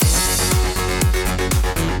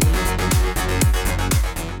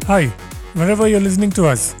Hi, wherever you're listening to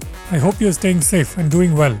us, I hope you're staying safe and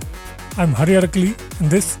doing well. I'm Hari Arakali,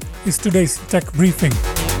 and this is today's Tech Briefing.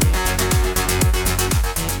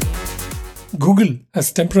 Google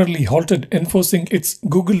has temporarily halted enforcing its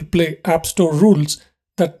Google Play App Store rules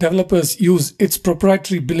that developers use its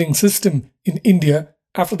proprietary billing system in India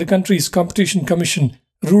after the country's Competition Commission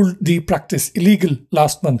ruled the practice illegal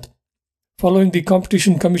last month. Following the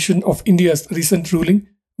Competition Commission of India's recent ruling,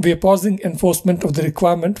 we are pausing enforcement of the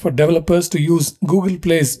requirement for developers to use Google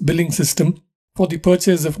Play's billing system for the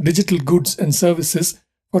purchase of digital goods and services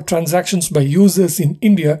for transactions by users in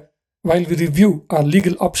India while we review our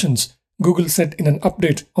legal options, Google said in an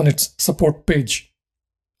update on its support page.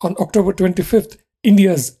 On October 25th,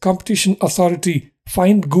 India's competition authority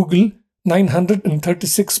fined Google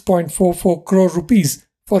 936.44 crore rupees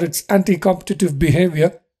for its anti-competitive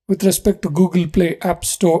behavior with respect to Google Play App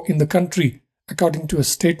Store in the country, according to a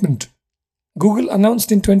statement. Google announced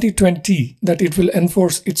in 2020 that it will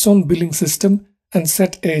enforce its own billing system and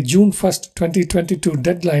set a June 1, 2022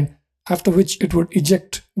 deadline, after which it would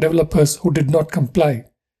eject developers who did not comply.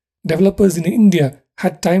 Developers in India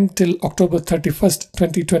had time till October 31,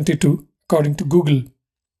 2022, according to Google.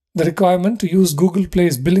 The requirement to use Google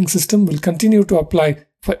Play's billing system will continue to apply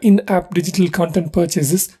for in-app digital content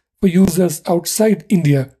purchases for users outside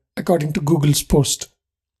India, according to Google's post.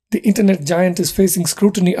 The internet giant is facing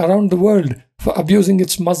scrutiny around the world for abusing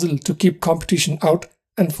its muzzle to keep competition out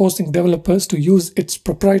and forcing developers to use its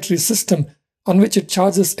proprietary system on which it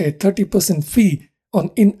charges a 30% fee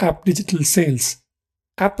on in-app digital sales.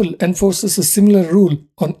 Apple enforces a similar rule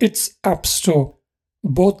on its App Store.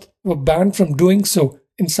 Both were banned from doing so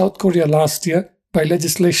in South Korea last year by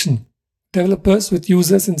legislation. Developers with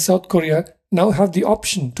users in South Korea now have the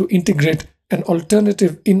option to integrate an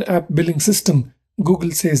alternative in-app billing system,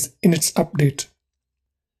 Google says in its update.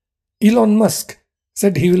 Elon Musk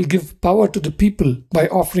said he will give power to the people by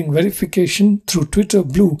offering verification through Twitter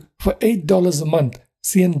Blue for $8 a month,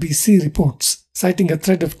 CNBC reports, citing a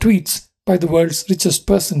thread of tweets by the world's richest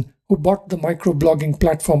person who bought the microblogging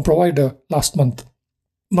platform provider last month.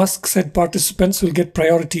 Musk said participants will get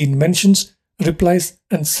priority in mentions, replies,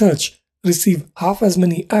 and search, receive half as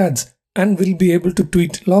many ads, and will be able to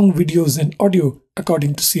tweet long videos and audio,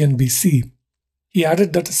 according to CNBC. He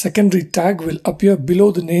added that a secondary tag will appear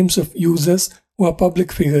below the names of users who are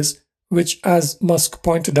public figures, which, as Musk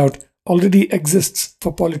pointed out, already exists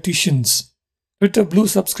for politicians. Twitter Blue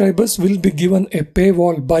subscribers will be given a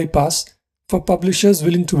paywall bypass for publishers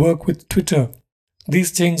willing to work with Twitter.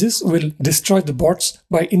 These changes will destroy the bots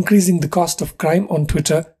by increasing the cost of crime on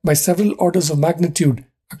Twitter by several orders of magnitude,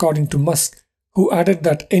 according to Musk, who added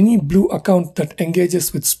that any Blue account that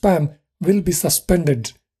engages with spam will be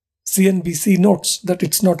suspended. CNBC notes that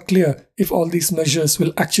it's not clear if all these measures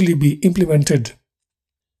will actually be implemented.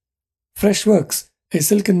 Freshworks, a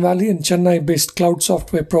Silicon Valley and Chennai-based cloud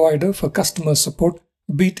software provider for customer support,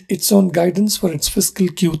 beat its own guidance for its fiscal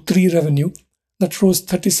Q3 revenue that rose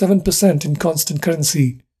 37% in constant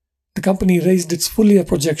currency. The company raised its full-year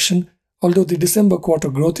projection, although the December quarter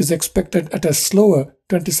growth is expected at a slower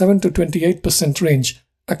 27 to 28% range,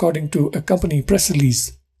 according to a company press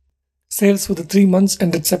release. Sales for the 3 months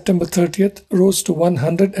ended September 30th rose to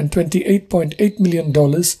 $128.8 million,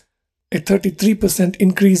 a 33%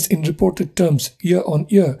 increase in reported terms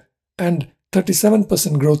year-on-year, and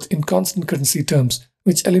 37% growth in constant currency terms,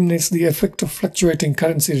 which eliminates the effect of fluctuating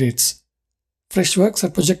currency rates. Freshworks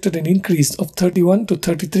had projected an increase of 31 to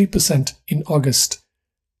 33% in August.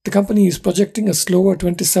 The company is projecting a slower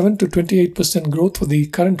 27 to 28% growth for the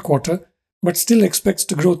current quarter, but still expects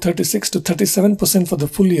to grow 36 to 37% for the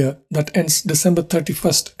full year that ends December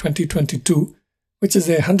 31st, 2022, which is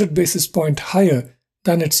 100 basis points higher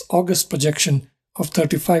than its August projection of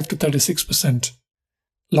 35 to 36%.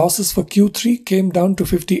 Losses for Q3 came down to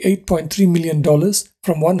 $58.3 million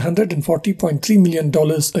from $140.3 million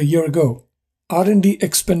a year ago. R&D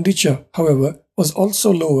expenditure, however, was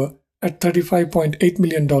also lower at $35.8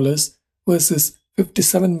 million versus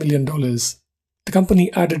 $57 million. The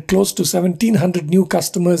company added close to 1,700 new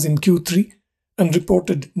customers in Q3 and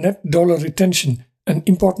reported net dollar retention, an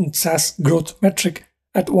important SaaS growth metric,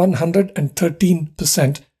 at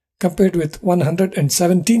 113% compared with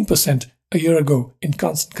 117% a year ago in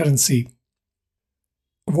constant currency.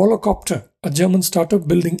 Volocopter, a German startup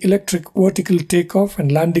building electric vertical takeoff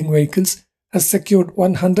and landing vehicles, has secured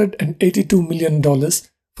 $182 million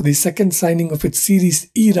for the second signing of its Series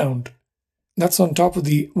E round. That's on top of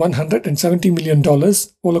the $170 million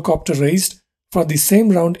Volocopter raised for the same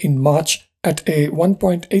round in March at a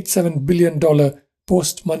 $1.87 billion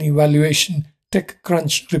post-money valuation,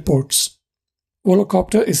 TechCrunch reports.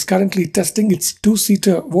 Volocopter is currently testing its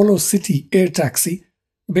two-seater VoloCity air taxi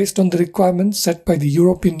based on the requirements set by the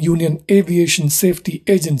European Union Aviation Safety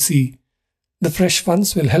Agency. The fresh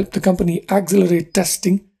funds will help the company accelerate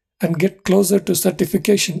testing and get closer to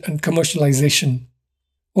certification and commercialization.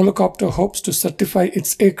 Volocopter hopes to certify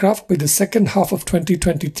its aircraft by the second half of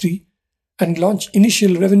 2023 and launch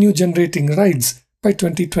initial revenue-generating rides by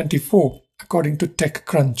 2024, according to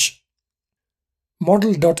TechCrunch.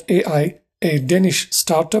 Model.ai, a Danish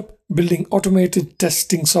startup building automated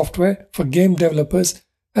testing software for game developers,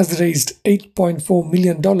 has raised $8.4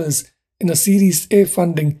 million in a Series A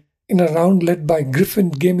funding in a round led by Griffin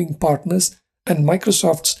Gaming Partners and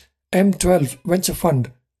Microsoft's M12 venture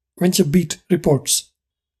fund, VentureBeat reports.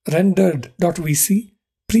 Rendered.vc,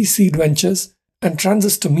 Pre-Seed Ventures, and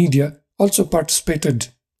Transistor Media also participated.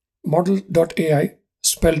 Model.ai,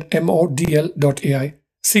 spelled MODL.ai,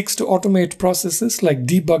 seeks to automate processes like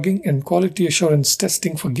debugging and quality assurance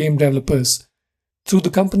testing for game developers. Through the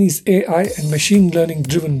company's AI and machine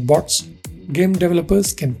learning-driven bots, game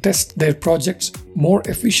developers can test their projects more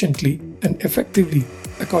efficiently and effectively,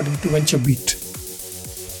 according to VentureBeat.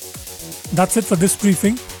 That's it for this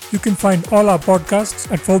briefing. You can find all our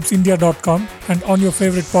podcasts at ForbesIndia.com and on your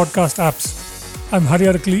favorite podcast apps. I'm Hari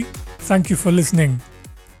Arakali. Thank you for listening.